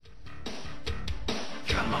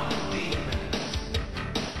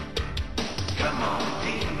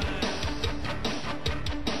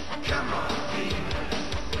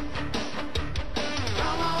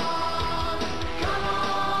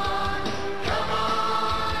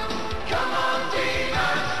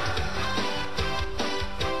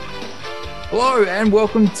Hello and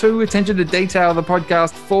welcome to Attention to Detail, the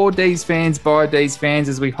podcast for D's fans by D's fans,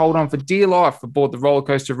 as we hold on for dear life aboard the roller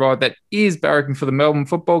coaster ride that is barracking for the Melbourne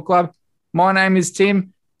Football Club. My name is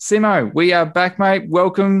Tim. Simo, we are back, mate.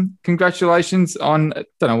 Welcome. Congratulations on, I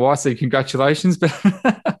don't know why I say congratulations, but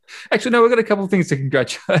actually, no, we've got a couple of things to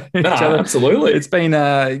congratulate each other. Absolutely. It's been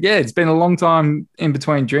a long time in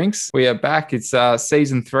between drinks. We are back. It's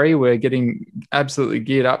season 3. We're getting absolutely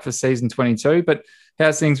geared up for season 22, but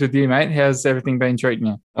how's things with you, mate? How's everything been treating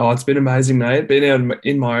you? Oh, it's been amazing, mate. Been out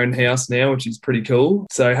in my own house now, which is pretty cool.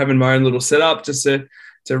 So having my own little setup just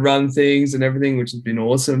to run things and everything, which has been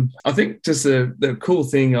awesome. I think just the cool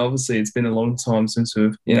thing, obviously, it's been a long time since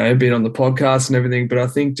we've, been on the podcast and everything, but I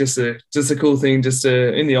think just a cool thing,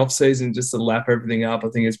 in the off season, just to lap everything up. I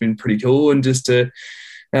think it's been pretty cool, and just to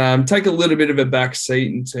take a little bit of a back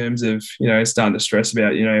seat in terms of, starting to stress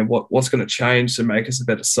about, what's going to change to make us a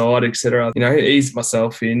better side, etc. Ease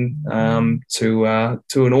myself in to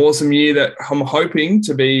an awesome year that I'm hoping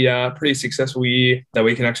to be a pretty successful year that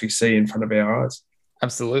we can actually see in front of our eyes.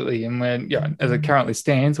 Absolutely. And as it currently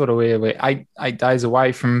stands, what are we? We're eight days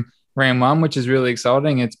away from round 1, which is really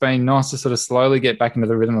exciting. It's been nice to sort of slowly get back into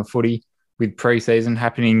the rhythm of footy with pre-season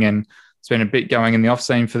happening, and it's been a bit going in the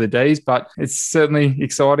off-season for the Ds, but it's certainly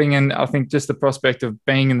exciting. And I think just the prospect of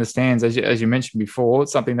being in the stands, as you mentioned before,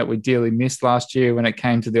 it's something that we dearly missed last year when it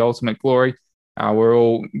came to the ultimate glory. We're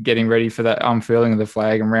all getting ready for that unfurling of the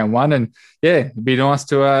flag in round 1. And yeah, it'd be nice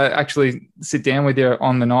to actually sit down with you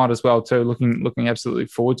on the night as well too, looking absolutely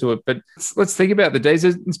forward to it. But let's think about the Ds.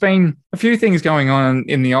 It's been a few things going on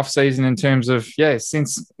in the off season in terms of,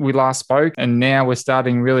 since we last spoke, and now we're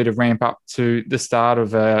starting really to ramp up to the start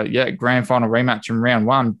of a grand final rematch in round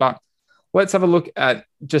 1. But let's have a look at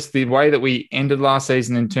just the way that we ended last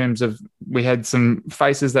season in terms of, we had some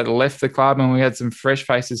faces that left the club and we had some fresh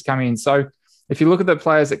faces coming in. So if you look at the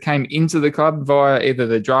players that came into the club via either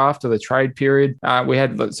the draft or the trade period, we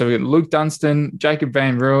had Luke Dunstan, Jacob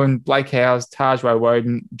Van Ruin, Blake Howes, Tajway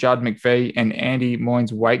Woden, Judd McVie, and Andy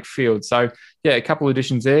Moynes Wakefield. So, a couple of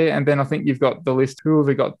additions there. And then I think you've got the list. Who have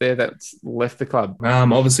we got there that's left the club?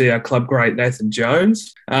 Obviously, our club great, Nathan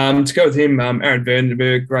Jones. To go with him, Aaron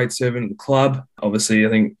Vandenberg, great servant of the club. Obviously, I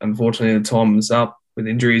think, unfortunately, the time was up with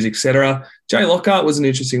injuries, etc. Jay Lockhart was an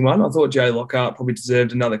interesting one. I thought Jay Lockhart probably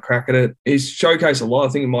deserved another crack at it. He's showcased a lot. I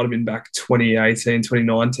think it might have been back 2018,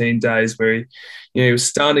 2019 days where he was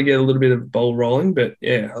starting to get a little bit of ball rolling. But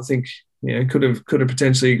I think could have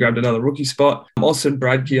potentially grabbed another rookie spot. Austin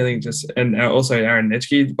Bradkey, I think, and also Aaron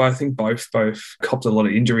Netschke, but I think both copped a lot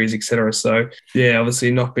of injuries, etc. So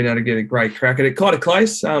obviously not been able to get a great crack at it. Clyde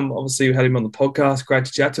Clace, obviously we had him on the podcast. Great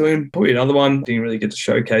to chat to him. Probably another one, didn't really get to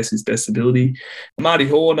showcase his best ability. Marty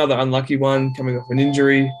Hall, another unlucky one, coming off an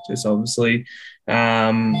injury. Just obviously.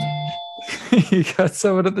 You got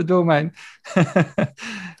someone at the door, mate.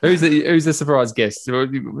 Who's the surprise guest?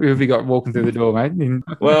 Who have you got walking through the door, mate?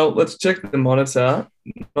 Well, let's check the monitor,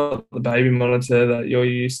 not the baby monitor that you're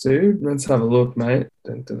used to. Let's have a look, mate.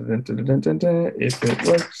 Dun, dun, dun, dun, dun, dun, dun. If it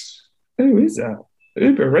works. Who is that?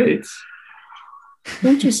 Uber Eats.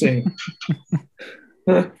 Interesting.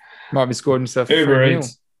 Might be scored himself. Uber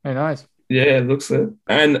Eats. Who knows? Yeah, it looks it.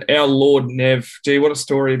 And our Lord Nev. Gee, what a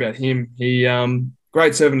story about him. He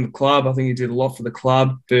great servant of the club. I think he did a lot for the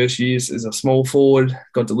club. First years as a small forward,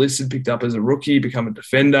 got delisted, picked up as a rookie, become a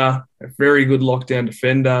defender, a very good lockdown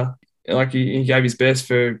defender. Like he gave his best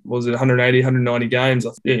for, 180, 190 games.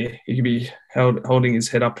 He could be holding his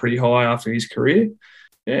head up pretty high after his career.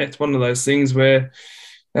 Yeah, it's one of those things where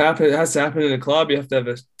it has to happen in a club. You have to have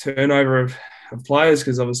a turnover of players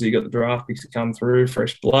because obviously you got the draft picks to come through,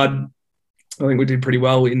 fresh blood. I think we did pretty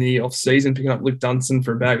well in the off-season, picking up Luke Dunstan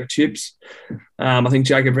for a bag of chips. I think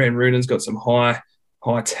Jacob Van Ruinen's got some high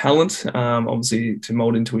talent, obviously, to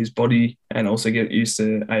mould into his body and also get used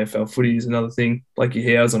to AFL footy is another thing.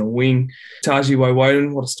 Blakey Howes on a wing. Tajway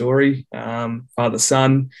Woden, what a story.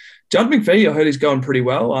 Father-son. Judd McVie, I heard he's going pretty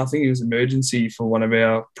well. I think he was emergency for one of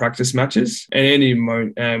our practice matches. And Andy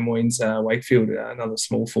Moynes Wakefield, another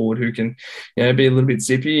small forward who can be a little bit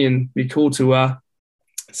zippy and be cool to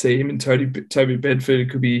see him and Toby Bedford. It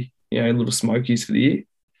could be little smokies for the year.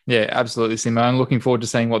 Yeah, absolutely, Simone. Looking forward to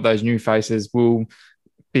seeing what those new faces will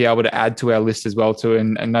be able to add to our list as well too.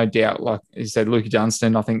 And no doubt, like you said, Luke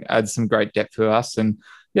Dunstan, I think adds some great depth for us. And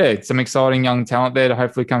some exciting young talent there to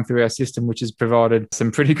hopefully come through our system, which has provided some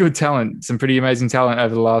pretty good talent, some pretty amazing talent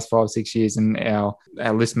over the last 5-6 years. And our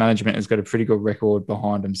list management has got a pretty good record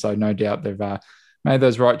behind them. So no doubt they've made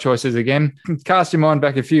those right choices again. Cast your mind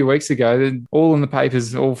back a few weeks ago, all in the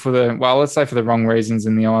papers, all for let's say for the wrong reasons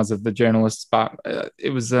in the eyes of the journalists, but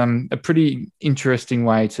it was a pretty interesting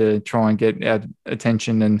way to try and get our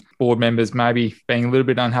attention, and board members maybe being a little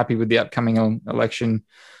bit unhappy with the upcoming election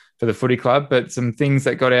for the footy club, but some things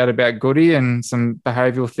that got out about Goody and some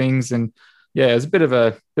behavioural things. And yeah, it was a bit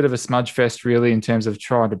of a smudge fest really in terms of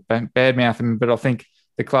trying to badmouth him, but I think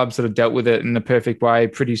the club sort of dealt with it in the perfect way.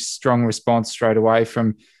 Pretty strong response straight away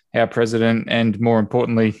from our president and, more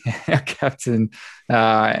importantly, our captain.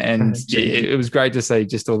 It was great to see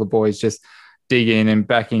just all the boys just dig in and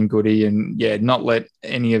back in Goody and, not let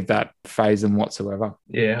any of that phase them whatsoever.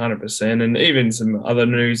 Yeah, 100%. And even some other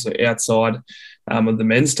news outside of the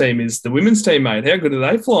men's team is the women's team, mate. How good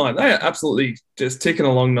are they flying? They are absolutely just ticking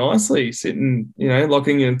along nicely, sitting,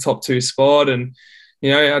 locking in top 2 spot. And,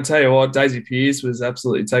 I'll tell you what, Daisy Pearce was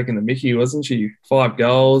absolutely taking the mickey, wasn't she? 5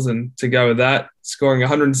 goals, and to go with that, scoring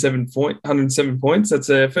 107 points. That's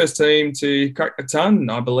their first team to crack the ton,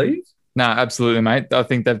 I believe. No, absolutely, mate. I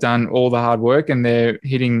think they've done all the hard work and they're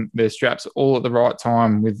hitting their straps all at the right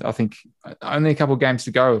time with, I think, only a couple of games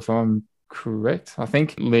to go, if I'm correct, I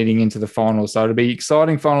think, leading into the final. So it'll be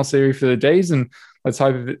exciting final series for the Ds, and let's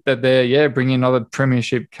hope that they're bringing another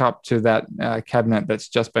Premiership Cup to that cabinet that's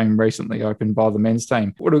just been recently opened by the men's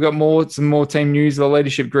team. What have we got some more team news? The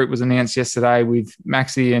leadership group was announced yesterday with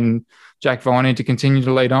Maxi and Jack Viney to continue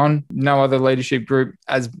to lead on. No other leadership group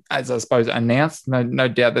as I suppose announced. No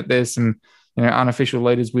doubt that there's some unofficial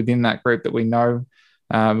leaders within that group that we know.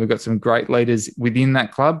 We've got some great leaders within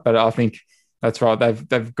that club, but I think that's right.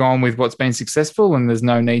 They've gone with what's been successful, and there's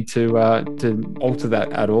no need to alter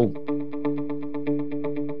that at all.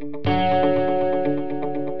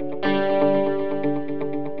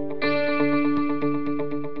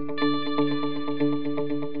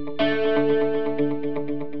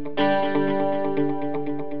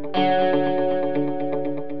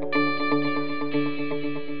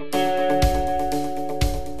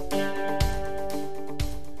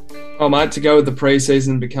 Oh, mate, to go with the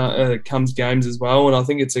preseason comes games as well. And I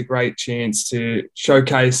think it's a great chance to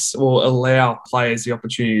showcase or allow players the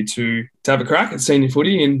opportunity to have a crack at senior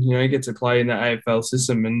footy and, get to play in the AFL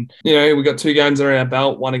system. And, we've got 2 games under our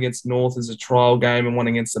belt, one against North as a trial game and one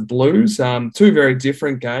against the Blues. 2 very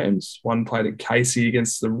different games. One played at Casey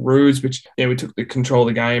against the Roos, which, we took the control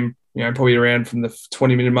of the game, probably around from the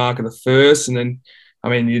 20-minute mark of the first. And then, I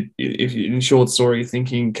mean, if you, in short story, you're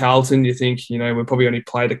thinking Carlton, you think, we probably only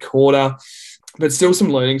played a quarter, but still some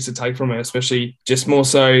learnings to take from it, especially just more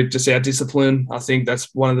so just our discipline. I think that's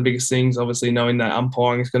one of the biggest things, obviously, knowing that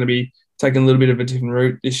umpiring is going to be taking a little bit of a different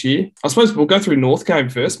route this year. I suppose we'll go through North game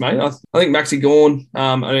first, mate. I think Maxi Gawn,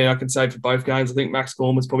 I can say for both games, I think Max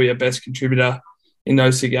Gawn was probably our best contributor in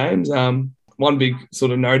those 2 games. One big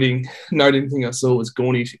sort of noting thing I saw was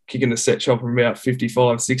Gorney kicking the set shot from about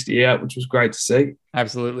 55, 60 out, which was great to see.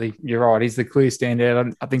 Absolutely. You're right. He's the clear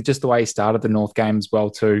standout. I think just the way he started the North game as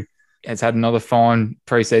well too. Has had another fine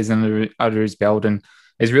preseason under his belt and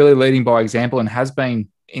is really leading by example and has been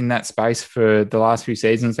in that space for the last few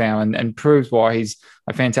seasons now and proves why he's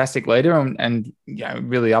a fantastic leader and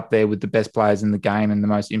really up there with the best players in the game and the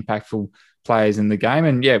most impactful players in the game.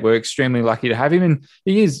 And we're extremely lucky to have him. And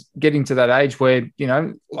he is getting to that age where,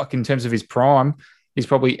 like in terms of his prime, he's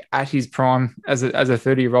probably at his prime as a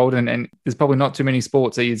 30-year-old. And there's probably not too many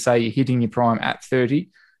sports that you'd say you're hitting your prime at 30,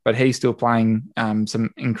 but he's still playing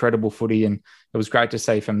some incredible footy. And it was great to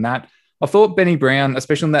see from that. I thought Benny Brown,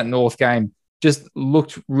 especially in that North game, just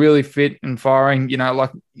looked really fit and firing.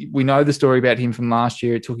 Like we know the story about him from last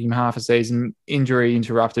year. It took him half a season, injury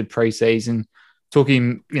interrupted preseason. Took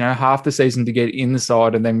him, half the season to get in the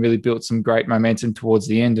side and then really built some great momentum towards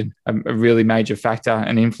the end and a really major factor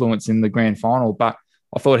and influence in the grand final. But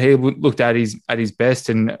I thought he looked at his best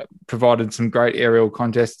and provided some great aerial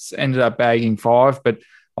contests, ended up bagging 5. But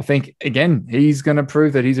I think, again, he's going to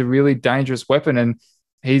prove that he's a really dangerous weapon and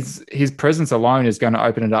his presence alone is going to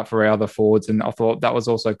open it up for our other forwards. And I thought that was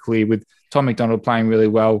also clear with Tom McDonald playing really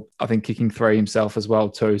well, I think kicking 3 himself as well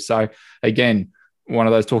too. So, again, one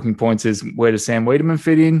of those talking points is where does Sam Wiedemann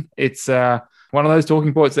fit in? It's one of those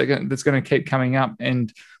talking points that's going to keep coming up,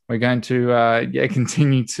 and we're going to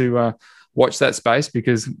continue to watch that space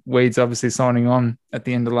because Weed's obviously signing on at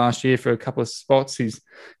the end of last year for a couple of spots. He's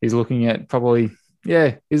looking at probably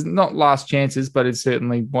he's not last chances, but it's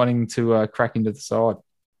certainly wanting to crack into the side.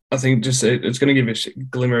 I think just it's going to give a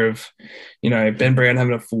glimmer of, Ben Brown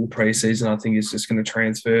having a full preseason. I think is just going to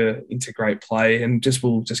transfer into great play, and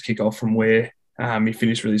we'll kick off from where He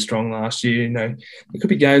finished really strong last year. There could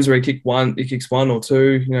be games where he kicks one or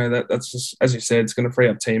two. That's just, as you said, it's going to free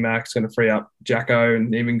up T-Mac, it's going to free up Jacko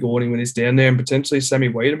and even Gordy when he's down there, and potentially Sammy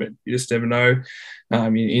Wiedemann. You just never know.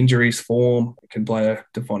 Injuries, form can play a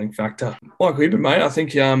defining factor. Like Hibbert, mate, I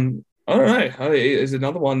think I don't know. There's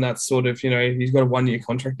another one that's sort of, he's got a 1-year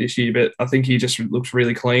contract this year, but I think he just looks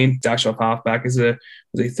really clean. Dash off halfback was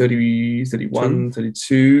he 30, 31,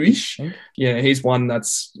 32-ish? Yeah, he's one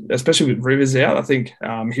that's, especially with Rivers out, I think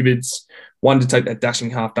Hibbert's one to take that dashing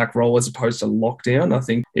halfback role as opposed to lockdown. I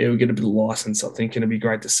think he'll get a bit of license. I think it'll be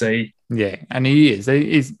great to see. Yeah, and he is.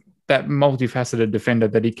 He's that multifaceted defender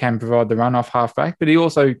that he can provide the run off halfback, but he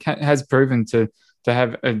also has proven to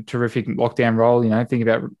have a terrific lockdown role. Think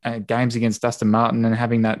about games against Dustin Martin and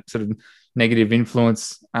having that sort of negative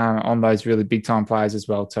influence on those really big time players as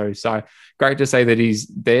well too. So great to say that he's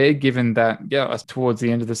there, given that, towards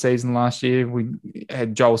the end of the season last year, we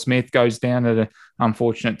had Joel Smith goes down at an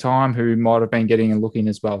unfortunate time, who might have been getting a look in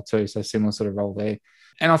as well too. So similar sort of role there.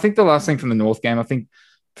 And I think the last thing from the North game, I think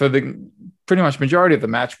for the pretty much majority of the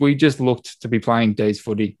match, we just looked to be playing D's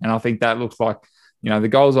footy. And I think that looked like, the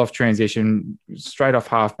goals off transition, straight off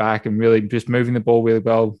half back, and really just moving the ball really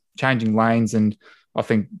well, changing lanes. And I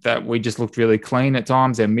think that we just looked really clean at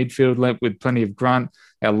times. Our midfield left with plenty of grunt.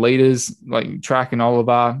 Our leaders like Track and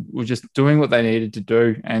Oliver were just doing what they needed to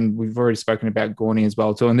do. And we've already spoken about Gorney as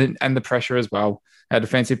well too. And the pressure as well, our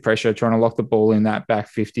defensive pressure, trying to lock the ball in that back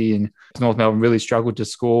 50. And North Melbourne really struggled to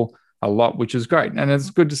score a lot, which was great. And it's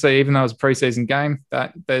good to see, even though it was a preseason game,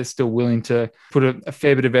 that they're still willing to put a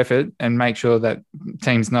fair bit of effort and make sure that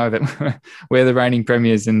teams know that we're the reigning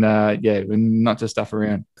premiers, and we're not just stuff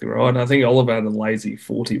around. Right. I think Oliver had a lazy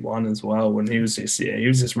 41 as well when he was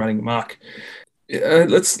just running amok.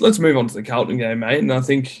 Let's move on to the Carlton game, mate. And I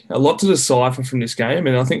think a lot to decipher from this game.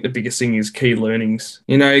 And I think the biggest thing is key learnings.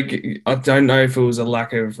 I don't know if it was a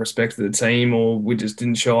lack of respect for the team or we just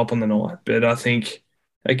didn't show up on the night, but I think,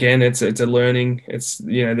 again, it's a learning. It's,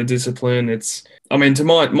 the discipline.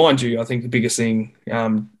 Mind you, I think the biggest thing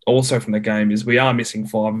also from the game is we are missing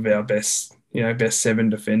 5 of our best 7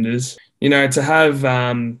 defenders. To have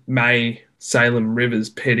May, Salem, Rivers,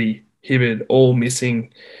 Petty, Hibbert all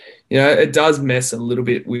missing, it does mess a little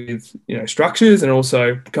bit with, structures and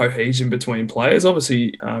also cohesion between players.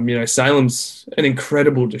 Obviously, Salem's an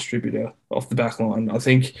incredible distributor off the back line. I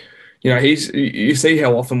think, you see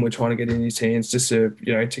how often we're trying to get in his hands just to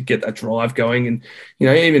get that drive going, and,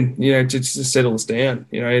 just to settle us down.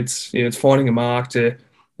 It's finding a mark to,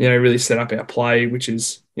 really set up our play, which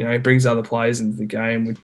is, brings other players into the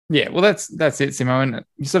game. Yeah, well, that's it, Simo. And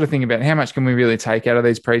you sort of think about how much can we really take out of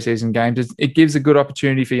these preseason games. It gives a good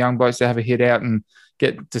opportunity for young blokes to have a hit out and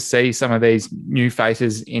get to see some of these new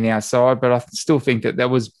faces in our side. But I still think that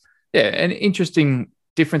was, an interesting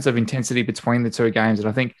difference of intensity between the two games. And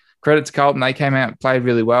I think credit to Carlton, they came out, played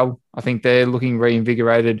really well. I think they're looking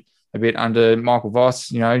reinvigorated a bit under Michael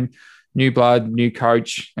Voss, new blood, new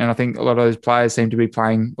coach. And I think a lot of those players seem to be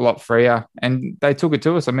playing a lot freer. And they took it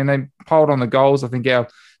to us. I mean, they piled on the goals. I think our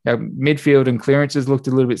midfield and clearances looked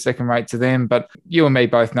a little bit second rate to them, but you and me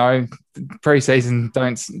both know pre-season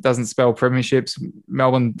doesn't spell premierships.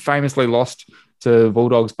 Melbourne famously lost to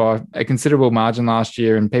Bulldogs by a considerable margin last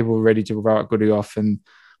year, and people were ready to write Goody off. And,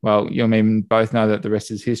 well, you and me both know that the rest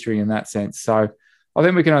is history in that sense. So I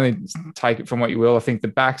think we can only take it from what you will. I think the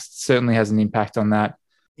backs certainly has an impact on that.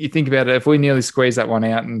 You think about it, if we nearly squeezed that one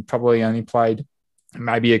out and probably only played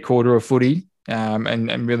maybe a quarter of footy,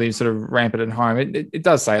 and really sort of ramp it at home, it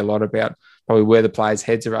does say a lot about probably where the players'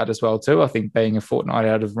 heads are at as well too. I think being a fortnight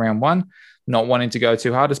out of round one, not wanting to go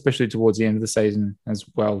too hard, especially towards the end of the season as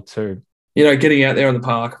well too. Getting out there on the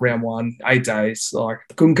park, round 1, 8 days,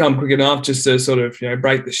 couldn't come quick enough just to sort of,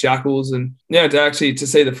 break the shackles and, to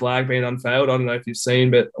see the flag being unveiled. I don't know if you've seen,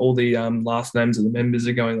 but all the last names of the members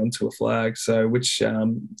are going onto a flag. So which,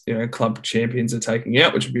 club champions are taking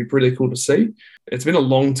out, which would be pretty cool to see. It's been a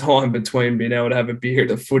long time between being able to have a beer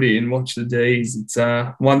at a footy and watch the Ds. It's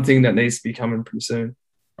one thing that needs to be coming pretty soon.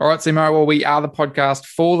 All right, Simo, well, we are the podcast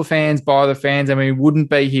for the fans, by the fans, and we wouldn't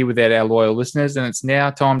be here without our loyal listeners, and it's now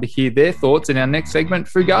time to hear their thoughts in our next segment,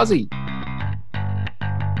 Fugazi.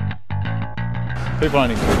 People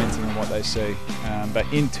only commenting on what they see,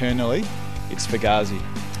 but internally, it's Fugazi.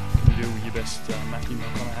 Can you do your best Matthew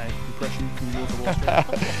McConaughey impression? Can you walk the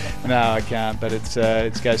walk? No, I can't, but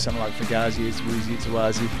it goes something like Fugazi, it's Woozy, it's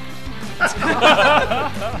Wazi.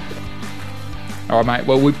 All right, mate.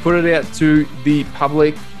 Well, we put it out to the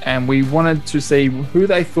public and we wanted to see who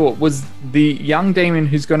they thought was the young demon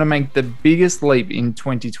who's going to make the biggest leap in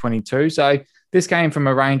 2022. So this came from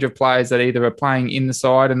a range of players that either are playing in the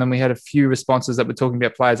side, and then we had a few responses that were talking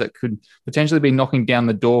about players that could potentially be knocking down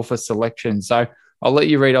the door for selection. So I'll let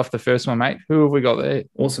you read off the first one, mate. Who have we got there?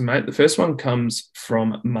 Awesome, mate. The first one comes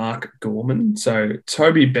from Mark Gorman. So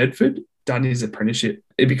Toby Bedford done his apprenticeship.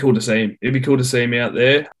 It'd be cool to see him. It'd be cool to see him out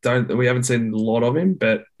there. We haven't seen a lot of him,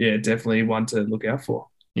 but yeah, definitely one to look out for.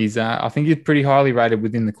 I think he's pretty highly rated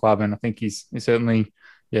within the club, and I think he's certainly,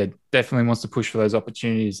 definitely wants to push for those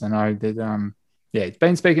opportunities. I know that, it's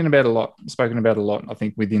been spoken about a lot, I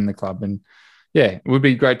think, within the club. And yeah, it would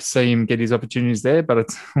be great to see him get his opportunities there, but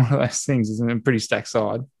it's one of those things, isn't it? A pretty stacked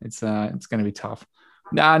side. It's going to be tough.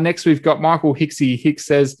 Next, we've got Michael Hicksy. Hicks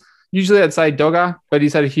says, usually I'd say Dogger, but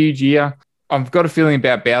he's had a huge year. I've got a feeling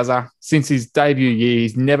about Bowser. Since his debut year,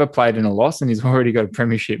 he's never played in a loss, and he's already got a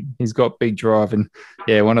premiership. He's got big drive, and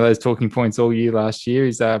one of those talking points all year last year.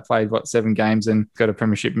 He's played 7 games and got a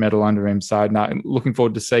premiership medal under him. So looking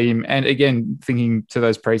forward to see him. And again, thinking to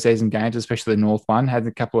those preseason games, especially the North one, had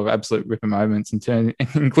a couple of absolute ripper moments,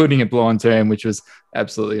 including a blind turn, which was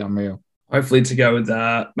absolutely unreal. Hopefully, to go with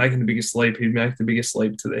making the biggest leap, he'd make the biggest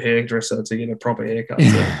leap to the hairdresser to get a proper haircut.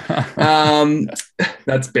 So.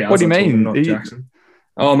 That's Bowser. What do you mean? Not Jackson.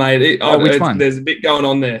 Oh, mate. Which one? There's a bit going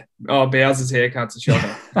on there. Oh, Bowser's haircut's a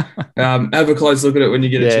shocker. Have a close look at it when you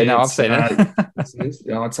get a chance. Yeah, no, I've seen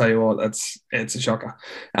it. I'll tell you what, it's a shocker.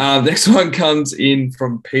 Next one comes in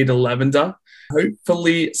from Peter Lavender.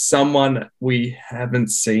 Hopefully someone we haven't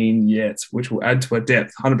seen yet, which will add to our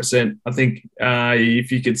depth, 100%. I think if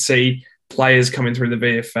you could see players coming through the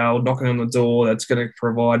VFL, knocking on the door, that's going to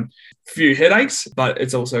provide a few headaches, but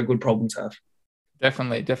it's also a good problem to have.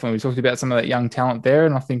 Definitely. We talked about some of that young talent there,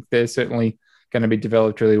 and I think they're certainly going to be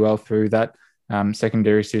developed really well through that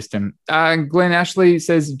secondary system. Glenn Ashley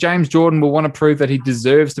says James Jordan will want to prove that he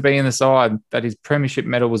deserves to be in the side, that his premiership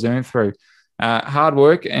medal was earned through hard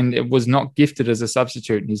work, and it was not gifted as a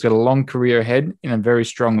substitute. He's got a long career ahead in a very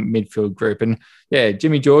strong midfield group. And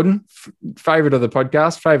Jimmy Jordan, favourite of the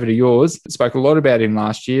podcast, favourite of yours, spoke a lot about him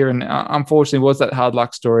last year, and unfortunately was that hard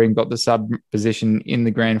luck story and got the sub position in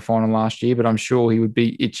the grand final last year, but I'm sure he would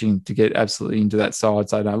be itching to get absolutely into that side.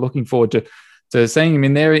 So looking forward to seeing him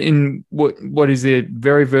in there in what is a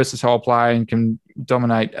very versatile player and can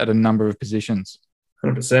dominate at a number of positions.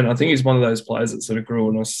 100%. I think he's one of those players that sort of grew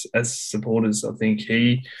on us as supporters. I think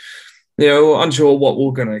he, unsure what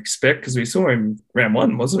we're going to expect because we saw him round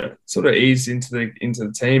 1, wasn't it? Sort of eased into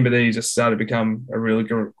the team, but then he just started to become a really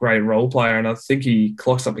great role player. And I think he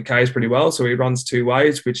clocks up the Ks pretty well. So he runs 2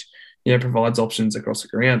 ways, which provides options across the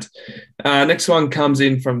ground. Next one comes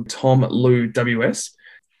in from Tom Lou WS.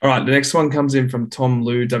 All right, the next one comes in from Tom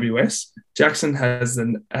Lou WS. Jackson has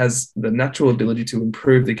the natural ability to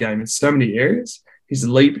improve the game in so many areas. His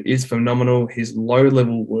leap is phenomenal. His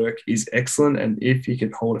low-level work is excellent. And if he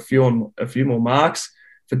can hold a few more marks,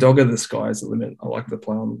 for Dogger, the sky is the limit. I like the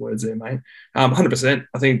play on the words there, mate. 100%.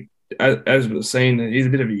 I think, as we've seen, he's a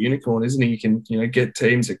bit of a unicorn, isn't he? He can, get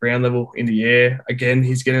teams at ground level, in the air. Again,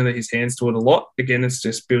 he's getting his hands to it a lot. Again, it's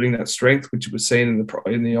just building that strength, which we've seen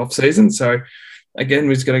in the off-season. So, again,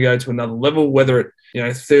 we're just going to go to another level, whether it,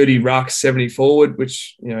 30 ruck, 70 forward,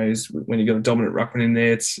 which, is when you've got a dominant ruckman in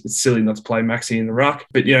there, it's silly not to play Maxi in the ruck.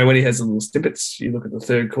 But, when he has the little snippets, you look at the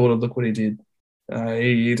third quarter, look what he did.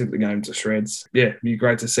 He took the game to shreds. Yeah, it'd be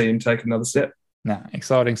great to see him take another step. No,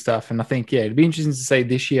 exciting stuff. And I think, it'd be interesting to see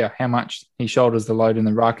this year how much he shoulders the load in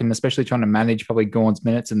the ruck, and especially trying to manage probably Gawn's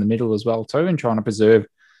minutes in the middle as well too, and trying to preserve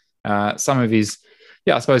some of his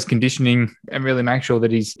I suppose conditioning and really make sure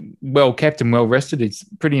that he's well kept and well rested. It's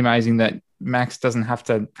pretty amazing that Max doesn't have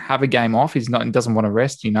to have a game off. He doesn't want to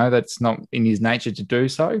rest. That's not in his nature to do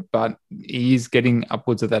so, but he is getting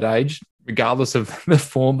upwards of that age, regardless of the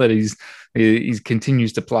form that he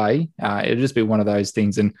continues to play. It'll just be one of those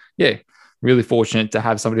things. And really fortunate to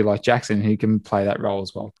have somebody like Jackson who can play that role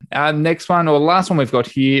as well. Next one, or last one we've got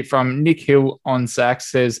here from Nick Hill on Sacks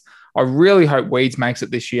says, I really hope Weeds makes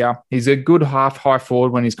it this year. He's a good high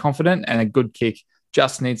forward when he's confident and a good kick.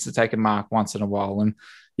 Just needs to take a mark once in a while.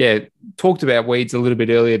 And talked about Weeds a little bit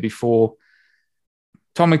earlier before.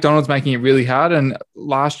 Tom McDonald's making it really hard. And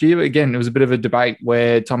last year, again, it was a bit of a debate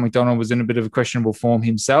where Tom McDonald was in a bit of a questionable form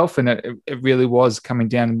himself. And it really was coming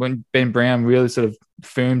down when Ben Brown really sort of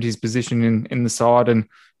firmed his position in the side. And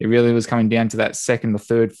it really was coming down to that second or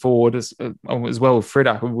third forward as well with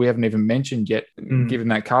Freda, who we haven't even mentioned yet, given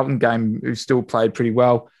that Carlton game, who still played pretty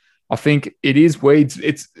well. I think it is Weeds.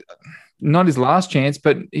 It's not his last chance,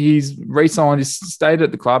 but he's re-signed, he's stayed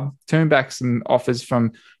at the club, turned back some offers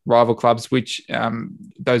from rival clubs, which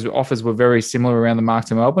those offers were very similar around the mark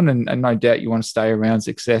to Melbourne, and no doubt you want to stay around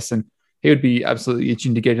success, and he would be absolutely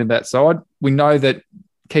itching to get into that side. We know that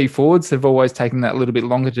key forwards have always taken that little bit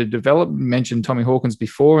longer to develop. You mentioned Tommy Hawkins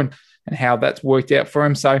before and how that's worked out for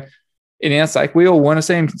him. So in our sake, we all want to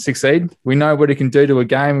see him succeed. We know what he can do to a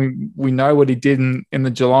game. We know what he did in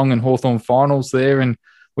the Geelong and Hawthorn finals there, and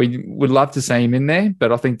we would love to see him in there.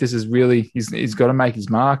 But I think this is really, he's got to make his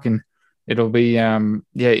mark, and it'll be,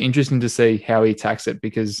 interesting to see how he attacks it,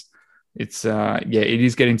 because it's, it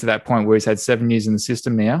is getting to that point where he's had 7 years in the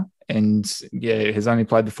system now, and has only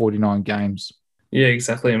played the 49 games. Yeah,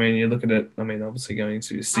 exactly. I mean, you look at it, obviously going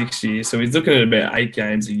into his 6th year, so he's looking at about 8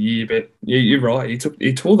 games a year, but yeah, you're right.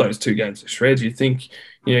 He tore those 2 games to shreds. You think,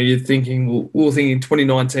 you're thinking, we're thinking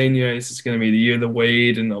 2019, this is going to be the year of the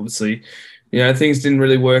weed, and obviously, things didn't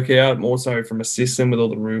really work out, more so from a system with all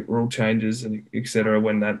the rule changes and et cetera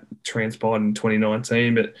when that transpired in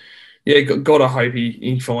 2019. But yeah, got to hope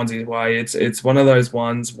he finds his way. It's one of those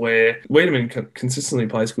ones where Wiedemann consistently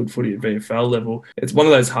plays good footy at VFL level. It's one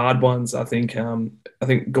of those hard ones. I think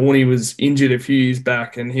Gorney was injured a few years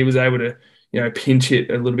back, and he was able to pinch hit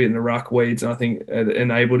a little bit in the ruck weeds, and I think it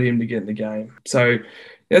enabled him to get in the game. So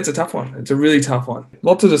yeah, it's a tough one. It's a really tough one. A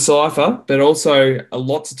lot to decipher, but also a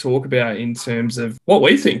lot to talk about in terms of what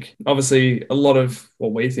we think. Obviously, a lot of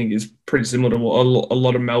what we think is pretty similar to what a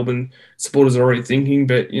lot of Melbourne supporters are already thinking,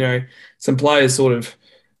 but, some players sort of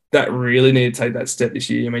that really need to take that step this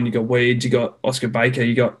year. I mean, you got Weed, you got Oscar Baker,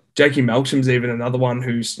 you got Jakey Melksham's even another one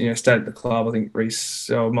who's, stayed at the club. I think Reece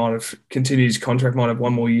might have continued his contract, might have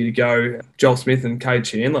 1 more year to go. Joel Smith and Cade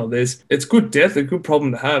Chandler. It's good depth, a good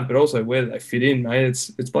problem to have, but also where do they fit in, mate?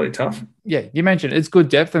 It's bloody tough. Yeah, you mentioned it's good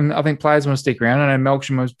depth, and I think players want to stick around. I know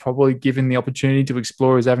Melksham was probably given the opportunity to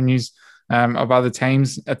explore his avenues of other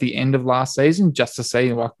teams at the end of last season, just to see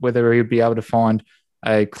whether he would be able to find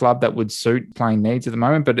a club that would suit playing needs at the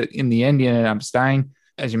moment. But in the end, he ended up staying.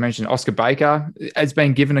 As you mentioned, Oscar Baker has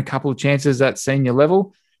been given a couple of chances at senior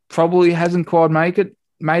level. Probably hasn't quite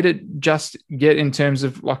made it just yet in terms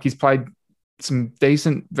of he's played some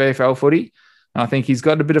decent VFL footy. And I think he's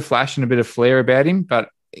got a bit of flash and a bit of flair about him. But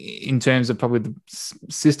in terms of probably the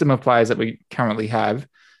system of players that we currently have,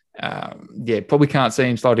 probably can't see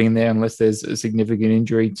him slotting in there unless there's a significant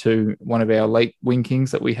injury to one of our late wing kings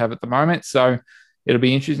that we have at the moment. So it'll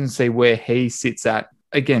be interesting to see where he sits at.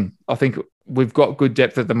 Again, I think we've got good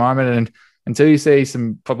depth at the moment, and until you see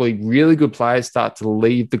some probably really good players start to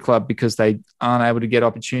leave the club because they aren't able to get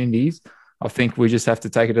opportunities, I think we just have to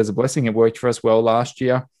take it as a blessing. It worked for us well last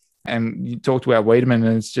year. And you talked about Wiedemann,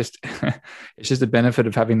 and it's just a benefit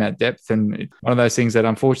of having that depth. And one of those things that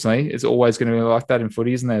unfortunately is always going to be like that in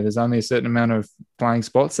footy, isn't there? There's only a certain amount of playing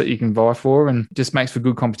spots that you can vie for, and just makes for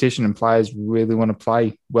good competition. And players really want to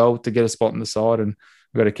play well to get a spot on the side. And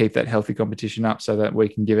we've got to keep that healthy competition up so that we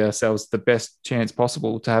can give ourselves the best chance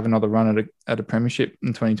possible to have another run at a premiership in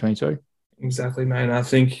 2022. Exactly, mate. I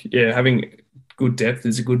think, having good depth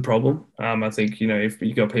is a good problem. I think, if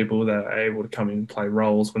you've got people that are able to come in and play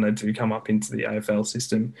roles when they do come up into the AFL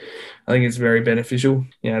system, I think it's very beneficial.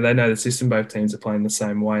 They know the system, both teams are playing the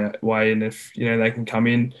same way. And if, they can come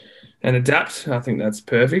in and adapt, I think that's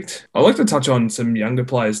perfect. I'd like to touch on some younger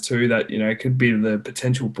players too that, could be the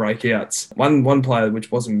potential breakouts. One player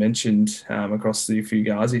which wasn't mentioned across the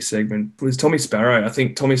Fugazi segment was Tommy Sparrow. I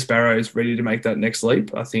think Tommy Sparrow is ready to make that next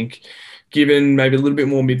leap. I think given maybe a little bit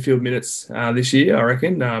more midfield minutes this year, I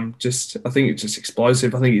reckon. I think it's just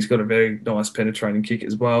explosive. I think he's got a very nice penetrating kick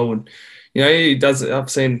as well. And, he does. I've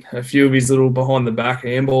seen a few of his little behind the back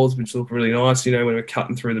handballs, which look really nice, when we're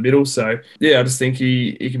cutting through the middle. So, I just think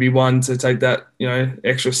he could be one to take that,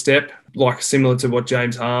 extra step, similar to what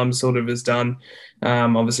James Harmes sort of has done.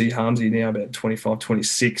 Obviously, Harmesy now about 25,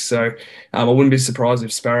 26. So I wouldn't be surprised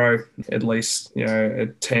if Sparrow at least, a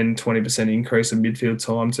 10, 20% increase in midfield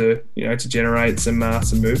time to generate some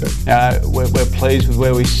movement. We're pleased with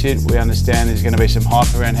where we sit. We understand there's going to be some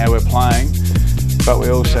hype around how we're playing, but we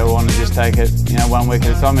also want to just take it, 1 week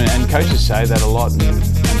at a time. And coaches say that a lot,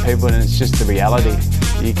 and people, and it's just the reality.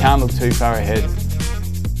 You can't look too far ahead.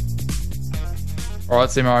 All right,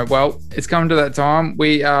 Simo. Well, it's come to that time.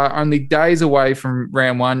 We are only days away from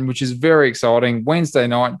round 1, which is very exciting. Wednesday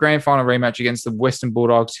night, grand final rematch against the Western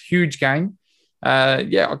Bulldogs. Huge game. I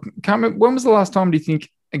can't remember, when was the last time do you think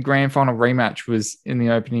a grand final rematch was in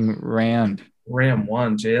the opening round? Round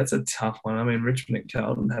 1, that's a tough one. I mean, Richmond and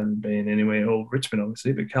Carlton haven't been anywhere. Well, Richmond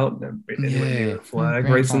obviously, but Carlton haven't been anywhere near a flag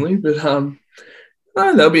recently. Final.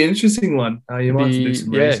 But that'll be an interesting one. You might have to do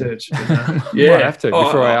some research. But, might have to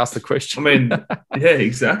before I ask the question. I mean,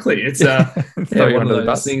 exactly. It's one of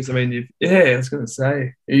those things. I mean, I was going to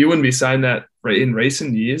say, you wouldn't be saying that in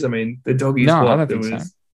recent years. I mean, the Doggies, there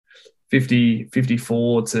was 50,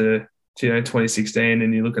 54 to 2016,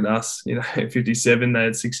 and you look at us, 57, they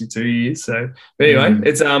had 62 years. So but anyway,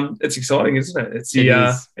 it's exciting, isn't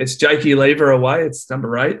it? It's Jakey Lever away. It's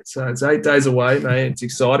number 8. So it's 8 days away, mate. It's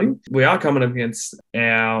exciting. We are coming up against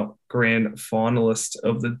our grand finalist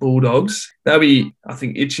of the Bulldogs. They'll be, I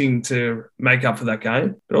think, itching to make up for that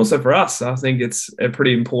game. But also for us, I think it's a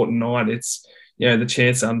pretty important night. It's, the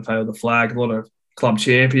chance to unveil the flag, a lot of club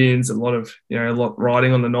champions, a lot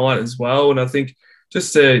riding on the night as well. And I think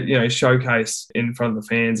just to, showcase in front of the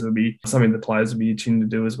fans would be something the players would be itching to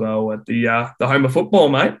do as well at the home of football,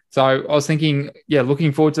 mate. So I was thinking,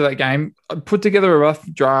 looking forward to that game. I put together a rough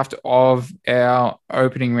draft of our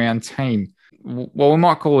opening round team. Well, we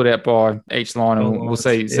might call it out by each line, and we'll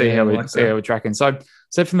see how we're tracking. So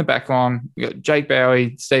from the back line, we got Jake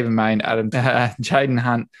Bowie, Stephen Mayne, Jaden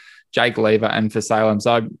Hunt, Jake Lever, and for Salem.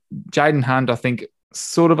 So Jaden Hunt, I think,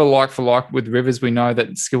 sort of a like for like with Rivers. We know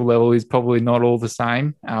that skill level is probably not all the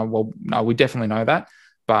same. We definitely know that.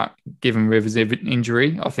 But given Rivers'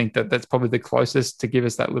 injury, I think that's probably the closest to give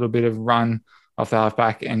us that little bit of run off the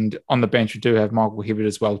halfback. And on the bench, we do have Michael Hibbert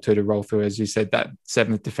as well too to roll through, as you said, that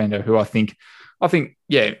 7th defender who I think,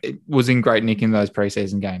 it was in great nick in those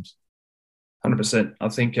preseason games. 100%. I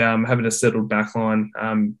think having a settled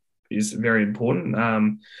backline is very important.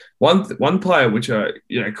 One player which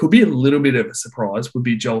could be a little bit of a surprise would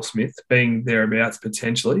be Joel Smith being thereabouts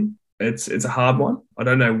potentially. It's a hard one. I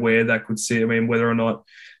don't know where that could sit. I mean, whether or not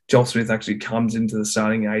Joel Smith actually comes into the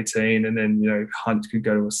starting 18 and then Hunt could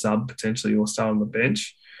go to a sub potentially or start on the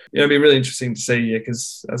bench. It'd be really interesting to see,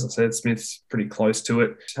 because as I said, Smith's pretty close to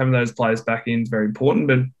it. Having those players back in is very important.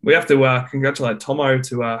 But we have to congratulate Tomo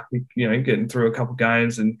to getting through a couple of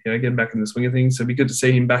games and getting back in the swing of things. So it'd be good to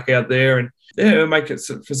see him back out there, and it'll make it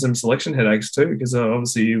for some selection headaches too, because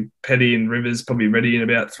obviously Petty and Rivers probably ready in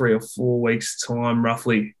about 3 or 4 weeks' time,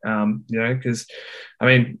 roughly. Because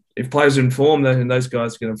if players are in form, then those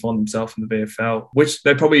guys are going to find themselves in the VFL, which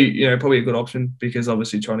they're probably a good option, because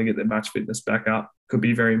obviously trying to get their match fitness back up could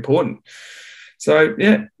be very important. So,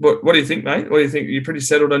 what do you think, mate? What do you think? You're pretty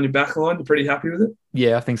settled on your back line? You're pretty happy with it?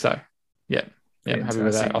 Yeah, I think so. Yeah, I'm happy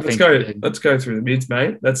with that. Let's go through the mids,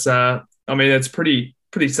 mate. That's it's pretty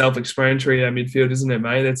self-explanatory, our midfield, isn't it,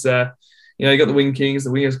 mate? It's you got the Wing Kings, the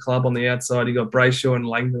Wingers Club on the outside. You got Brayshaw and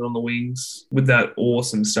Langdon on the wings with that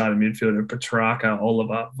awesome starting midfield of Petrarca,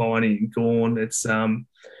 Oliver, Viney, and Gawn. It's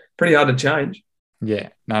pretty hard to change. Yeah,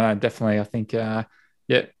 no, definitely. I think,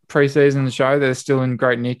 pre-season show, they're still in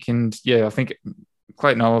great nick. And, I think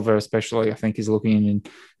Clayton Oliver especially, I think, is looking in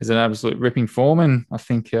as an absolute ripping form. And I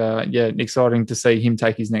think, exciting to see him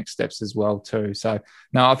take his next steps as well too. So,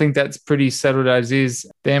 no, I think that's pretty settled as is.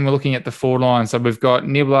 Then we're looking at the forward line. So we've got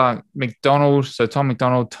Nibbler, McDonald, so Tom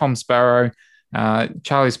McDonald, Tom Sparrow,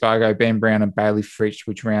 Charlie Spargo, Ben Brown, and Bailey Fritsch,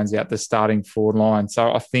 which rounds out the starting forward line.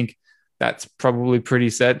 So I think that's probably pretty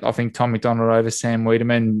set. I think Tom McDonald over Sam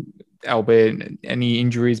Wiedemann, albeit any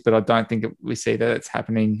injuries, but I don't think we see that it's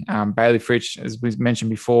happening. Bailey Fritsch, as we mentioned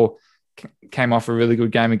before, came off a really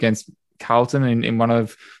good game against Carlton in one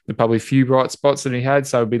of the probably few bright spots that he had.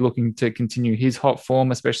 So I'll be looking to continue his hot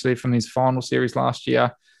form, especially from his final series last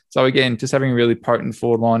year. So again, just having a really potent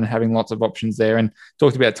forward line and having lots of options there. And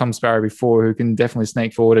talked about Tom Sparrow before, who can definitely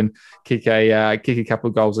sneak forward and kick a couple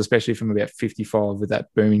of goals, especially from about 55 with that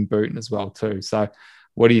booming boot as well too. So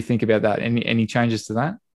what do you think about that? Any changes to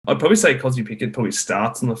that? I'd probably say Cosy Pickett probably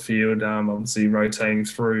starts on the field, obviously rotating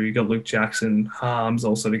through. You got Luke Jackson, Harms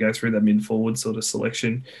also to go through that mid-forward sort of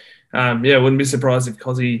selection. Wouldn't be surprised if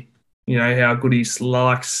Cosy, how good he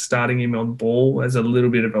likes starting him on ball as a little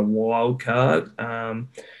bit of a wild card.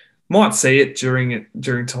 Might see it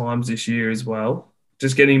during times this year as well.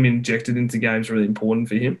 Just getting him injected into games is really important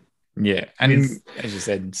for him. Yeah, and as you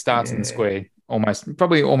said, starts in the square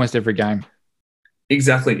probably almost every game.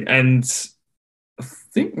 Exactly, and I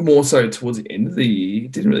think more so towards the end of the year, he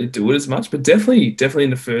didn't really do it as much, but definitely in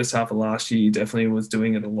the first half of last year, he definitely was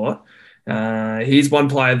doing it a lot. He's one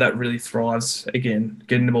player that really thrives, again,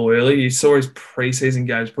 getting the ball early. You saw his preseason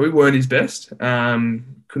games probably weren't his best.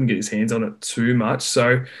 Couldn't get his hands on it too much.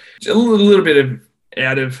 So a little bit of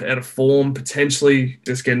out of form, potentially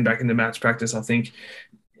just getting back into match practice. I think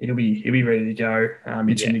he'll be ready to go,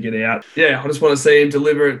 itching to get out. Yeah, I just want to see him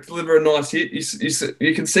deliver a nice hit.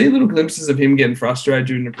 You can see little glimpses of him getting frustrated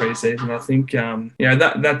during the preseason. I think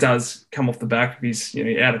that does come off the back of his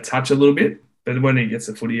out of touch a little bit. But when he gets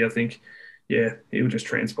the footy, I think he'll just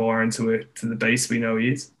transpire to the beast we know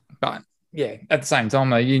he is. But yeah, at the same time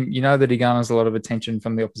though, you know that he garners a lot of attention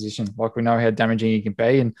from the opposition. Like, we know how damaging he can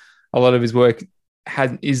be, and a lot of his work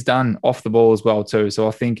is done off the ball as well too. So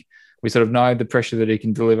I think we sort of know the pressure that he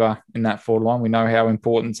can deliver in that forward line. We know how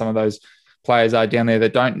important some of those players are down there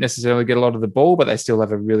that don't necessarily get a lot of the ball, but they still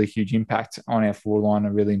have a really huge impact on our forward line,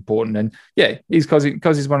 are really important. And yeah, he's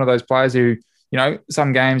one of those players who,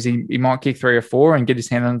 some games he might kick 3 or 4 and get his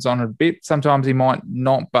hands on it a bit. Sometimes he might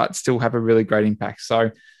not, but still have a really great impact. So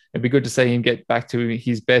it'd be good to see him get back to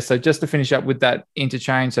his best. So just to finish up with that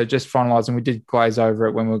interchange, so just finalising, we did glaze over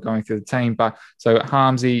it when we were going through the team. But so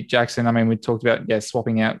Harmsy, Jackson, we talked about,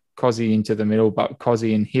 swapping out Cozzy into the middle, but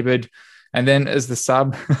Cozzy and Hibberd. And then as the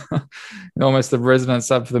sub, almost the resident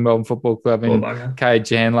sub for the Melbourne Football Club, in Cade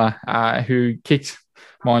Chandler, who kicked,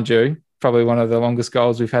 mind you, probably one of the longest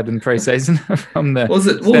goals we've had in pre-season from the was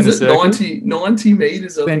it 90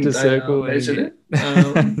 metres? I think circle measured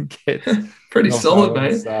it. Pretty solid,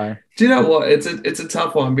 mate. So. Do you know what? It's a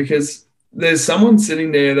tough one because there's someone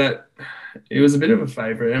sitting there that it was a bit of a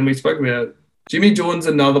favourite, and we spoke about Jimmy Jordan's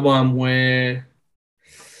another one where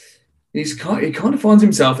he kind of finds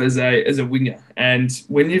himself as a winger, and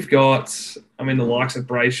when you've got the likes of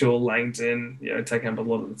Brayshaw, Langton, taking up a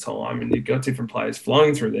lot of the time, and you've got different players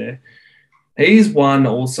flowing through there. He's one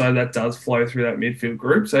also that does flow through that midfield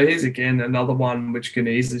group. So he's, again, another one which can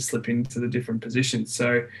easily slip into the different positions.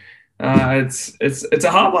 So it's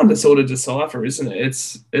a hard one to sort of decipher, isn't it?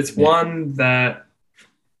 It's one that,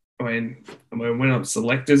 we're not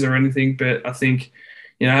selectors or anything, but I think,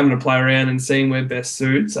 having to play around and seeing where best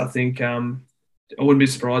suits, I think I wouldn't be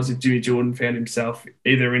surprised if Jimmy Jordan found himself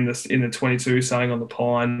either in the 22 starting on the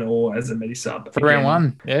Pine or as a medi sub for round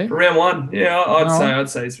one. Yeah, for round one. Yeah, I'd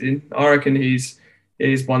say he's in. I reckon he's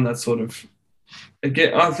one that sort of,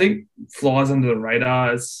 again, I think flies under the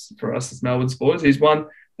radar for us as Melbourne supporters. He's one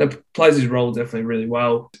that plays his role definitely really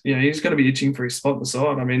well. He's going to be itching for his spot in the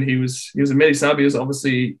side. He was a medi sub. He was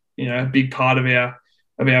obviously a big part of our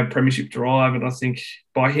premiership drive, and I think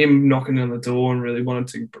by him knocking on the door and really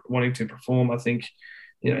wanting to perform, I think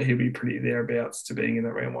he'll be pretty thereabouts to being in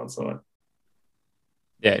that round one side.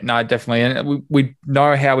 Yeah, no, definitely, and we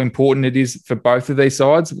know how important it is for both of these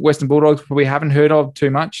sides. Western Bulldogs probably haven't heard of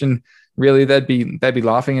too much, and really they'd be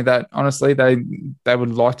laughing at that. Honestly, they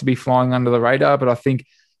would like to be flying under the radar, but I think if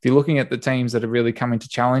you're looking at the teams that are really coming to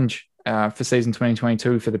challenge for season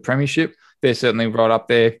 2022 for the premiership, they're certainly right up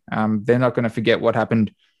there. They're not going to forget what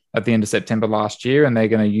happened at the end of September last year, and they're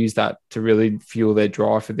going to use that to really fuel their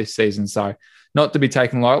drive for this season. So not to be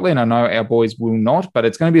taken lightly, and I know our boys will not, but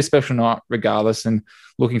it's going to be a special night regardless, and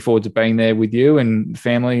looking forward to being there with you and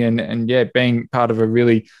family and being part of a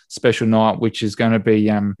really special night, which is going to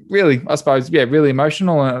be really, I suppose, really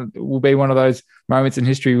emotional, and it will be one of those moments in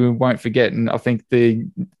history we won't forget. And I think the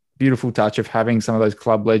beautiful touch of having some of those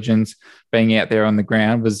club legends being out there on the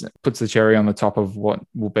ground puts the cherry on the top of what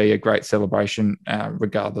will be a great celebration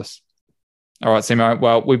regardless. All right, Simo,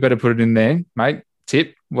 well, we better put it in there, mate.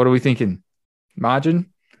 Tip, what are we thinking?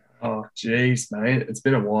 Margin? Oh, geez, mate. It's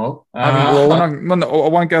been a while. I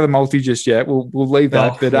won't go the multi just yet. We'll leave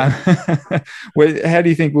that. But how do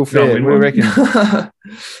you think we'll fare? What do you reckon?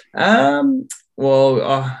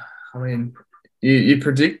 You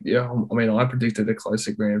predict. I predicted a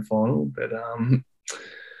closer grand final, but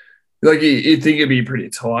you'd think it'd be pretty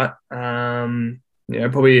tight.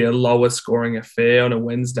 Probably a lower scoring affair on a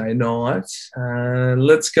Wednesday night.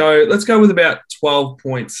 Let's go with about 12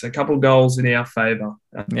 points, a couple of goals in our favour.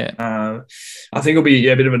 I think it'll be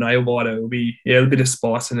a bit of a nail biter. It'll be a bit of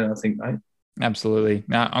spice in it, I think, mate. Absolutely.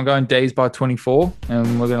 Now I'm going D's by 24,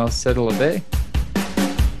 and we're going to settle it there.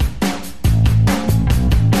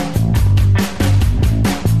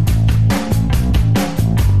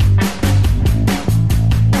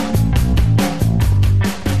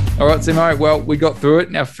 All right, Simo. Well, we got through it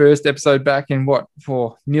in our first episode back in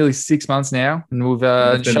for nearly 6 months now, and we've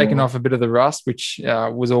shaken off a bit of the rust, which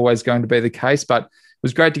was always going to be the case. But it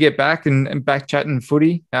was great to get back and back chatting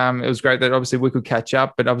footy. It was great that obviously we could catch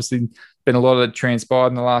up, but obviously been a lot that transpired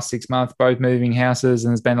in the last 6 months, both moving houses,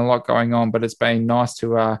 and there's been a lot going on. But it's been nice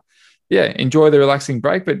to enjoy the relaxing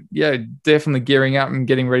break, but definitely gearing up and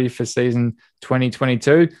getting ready for season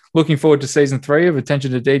 2022. Looking forward to season 3 of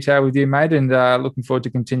Attention to Detail with you, mate, and looking forward to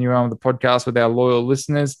continue on with the podcast with our loyal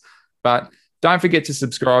listeners. But don't forget to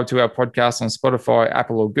subscribe to our podcast on Spotify,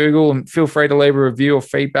 Apple, or Google, and feel free to leave a review or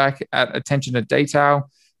feedback at Attention to Detail.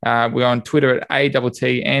 We're on Twitter at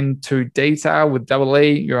ATTN2Detail with double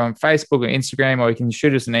E. You're on Facebook or Instagram, or you can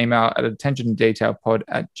shoot us an email at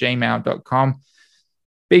attentiontodetailpod@gmail.com.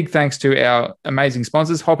 Big thanks to our amazing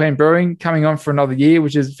sponsors, Hop End Brewing, coming on for another year,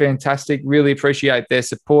 which is fantastic. Really appreciate their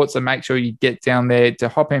support. So make sure you get down there to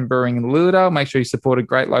Hop End Brewing in Lilydale. Make sure you support a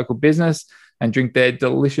great local business and drink their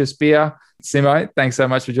delicious beer. Simo, thanks so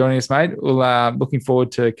much for joining us, mate. We'll looking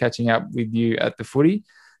forward to catching up with you at the footy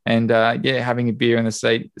and having a beer in the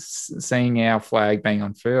seat, seeing our flag being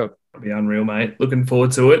unfurled. It'll be unreal, mate. Looking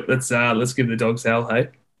forward to it. Let's give the Dogs hell, hey?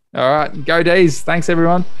 All right. Go D's. Thanks,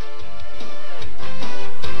 everyone.